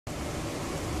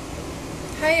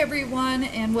Hi everyone,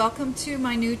 and welcome to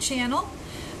my new channel.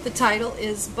 The title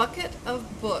is Bucket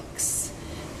of Books,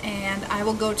 and I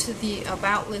will go to the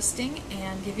About listing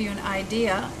and give you an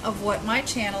idea of what my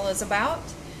channel is about.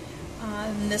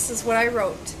 And this is what I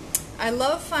wrote. I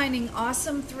love finding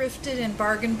awesome thrifted and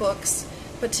bargain books,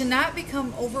 but to not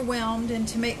become overwhelmed and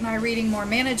to make my reading more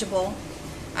manageable,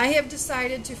 I have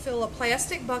decided to fill a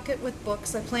plastic bucket with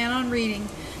books I plan on reading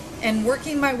and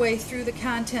working my way through the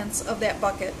contents of that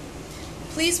bucket.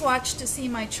 Please watch to see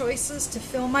my choices to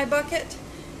fill my bucket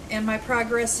and my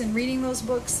progress in reading those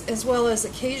books, as well as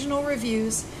occasional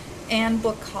reviews and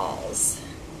book hauls.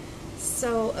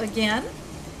 So again,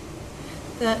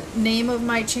 the name of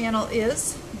my channel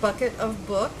is Bucket of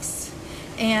Books,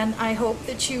 and I hope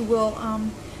that you will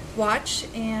watch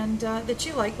and that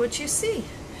you like what you see.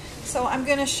 So I'm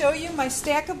going to show you my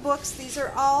stack of books. These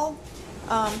are all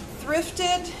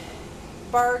thrifted,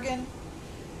 bargain,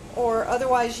 or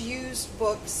otherwise used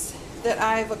books that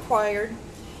I've acquired,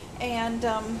 and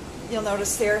you'll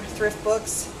notice they're thrift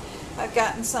books. I've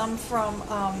gotten some from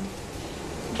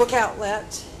Book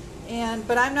Outlet,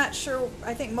 but I'm not sure.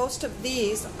 I think most of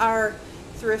these are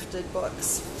thrifted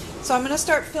books. So I'm going to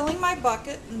start filling my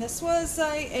bucket, and this was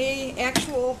a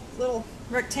actual little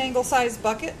rectangle sized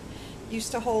bucket.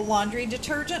 Used to hold laundry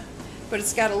detergent, but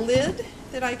it's got a lid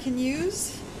that I can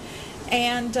use.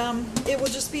 And it will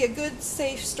just be a good,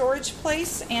 safe storage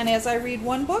place. And as I read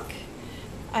one book,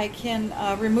 I can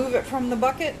remove it from the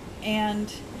bucket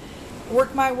and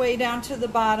work my way down to the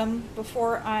bottom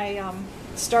before I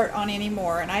start on any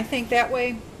more. And I think that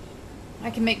way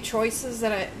I can make choices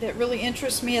that really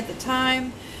interest me at the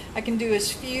time. I can do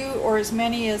as few or as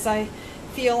many as I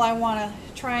feel I want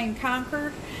to try and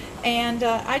conquer. And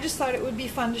I just thought it would be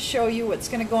fun to show you what's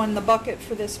going to go in the bucket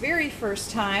for this very first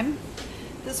time.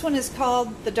 This one is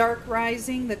called The Dark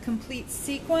Rising, The Complete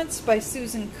Sequence by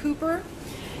Susan Cooper.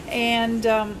 And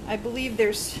I believe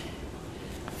there's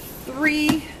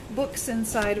 3 books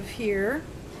inside of here.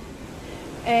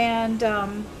 And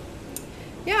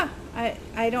yeah,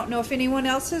 I don't know if anyone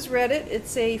else has read it.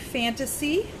 It's a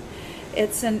fantasy.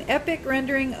 It's an epic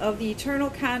rendering of the eternal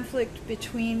conflict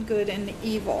between good and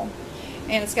evil.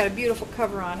 And it's got a beautiful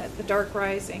cover on it, The Dark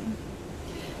Rising.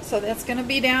 So that's going to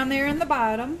be down there in the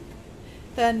bottom.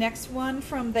 The next one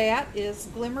from that is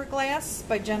Glimmerglass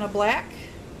by Jenna Black.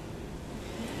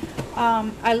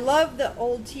 I love the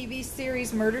old TV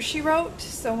series Murder, She Wrote,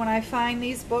 so when I find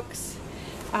these books,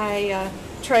 I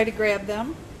try to grab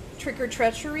them. Trick or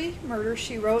Treachery, Murder,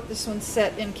 She Wrote. This one's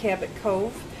set in Cabot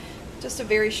Cove. Just a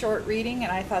very short reading,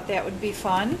 and I thought that would be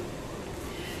fun.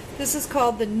 This is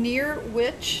called The Near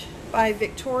Witch by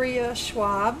Victoria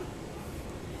Schwab.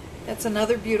 That's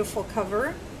another beautiful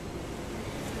cover.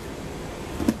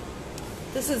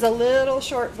 This is a little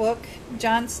short book.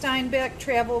 John Steinbeck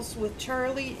travels with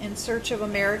Charlie in search of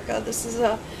America. This is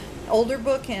an older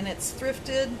book and it's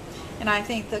thrifted, and I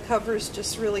think the cover is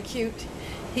just really cute.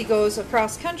 He goes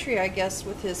across country, I guess,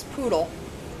 with his poodle.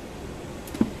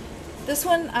 This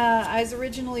one, I was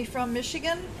originally from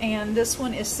Michigan, and this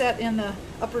one is set in the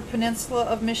Upper Peninsula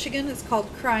of Michigan. It's called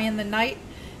Cry in the Night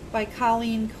by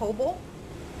Colleen Coble.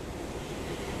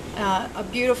 A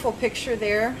beautiful picture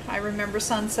there. I remember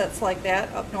sunsets like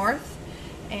that up north,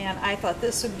 and I thought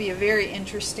this would be a very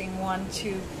interesting one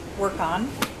to work on.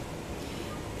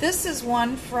 This is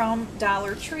one from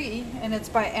Dollar Tree, and it's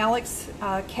by Alex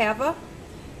Cava.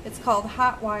 It's called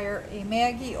Hot Wire, a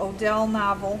Maggie Odell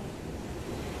novel.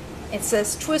 It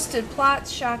says twisted plots,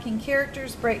 shocking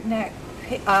characters, breakneck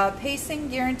pacing,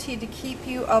 guaranteed to keep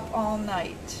you up all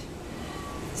night.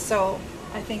 So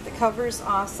I think the cover is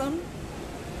awesome.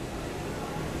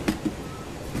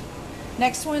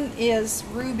 Next one is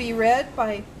Ruby Red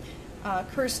by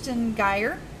Kirsten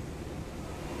Geyer.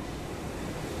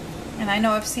 And I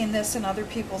know I've seen this in other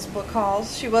people's book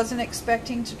hauls. She wasn't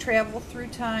expecting to travel through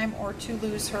time or to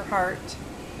lose her heart.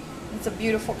 It's a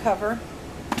beautiful cover.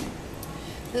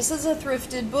 This is a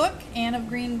thrifted book, Anne of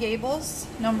Green Gables,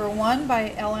 #1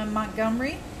 by L.M.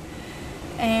 Montgomery.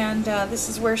 And this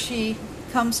is where she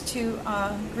comes to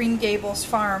Green Gables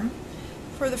farm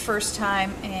for the first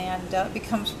time and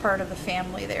becomes part of the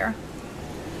family there.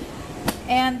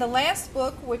 And the last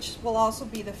book, which will also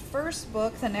be the first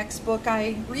book, the next book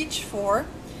I reach for,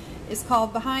 is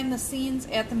called Behind the Scenes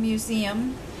at the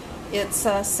Museum. It's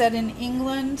set in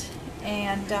England,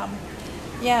 and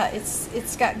yeah,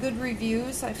 it's got good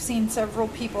reviews. I've seen several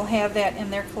people have that in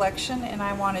their collection, and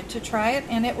I wanted to try it.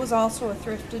 And it was also a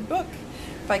thrifted book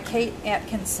by Kate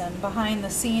Atkinson, Behind the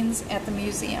Scenes at the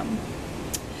Museum.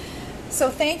 So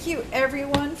thank you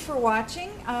everyone for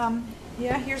watching.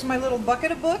 Yeah, here's my little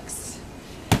bucket of books.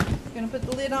 I'm going to put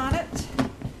the lid on it.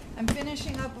 I'm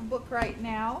finishing up a book right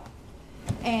now,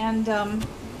 and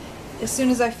as soon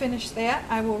as I finish that,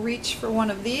 I will reach for one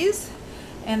of these,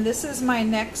 and this is my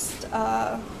next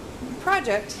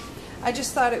project. I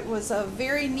just thought it was a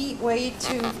very neat way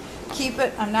to keep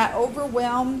it. I'm not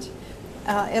overwhelmed.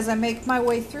 As I make my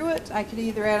way through it, I could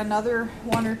either add another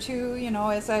one or two, you know,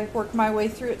 as I work my way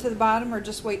through it to the bottom, or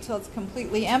just wait till it's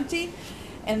completely empty,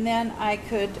 and then I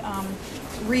could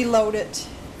reload it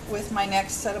with my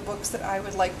next set of books that I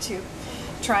would like to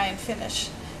try and finish.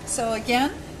 So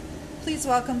again, please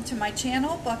welcome to my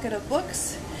channel, Bucket of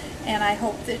Books, and I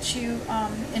hope that you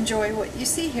enjoy what you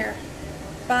see here.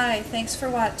 Bye. Thanks for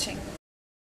watching.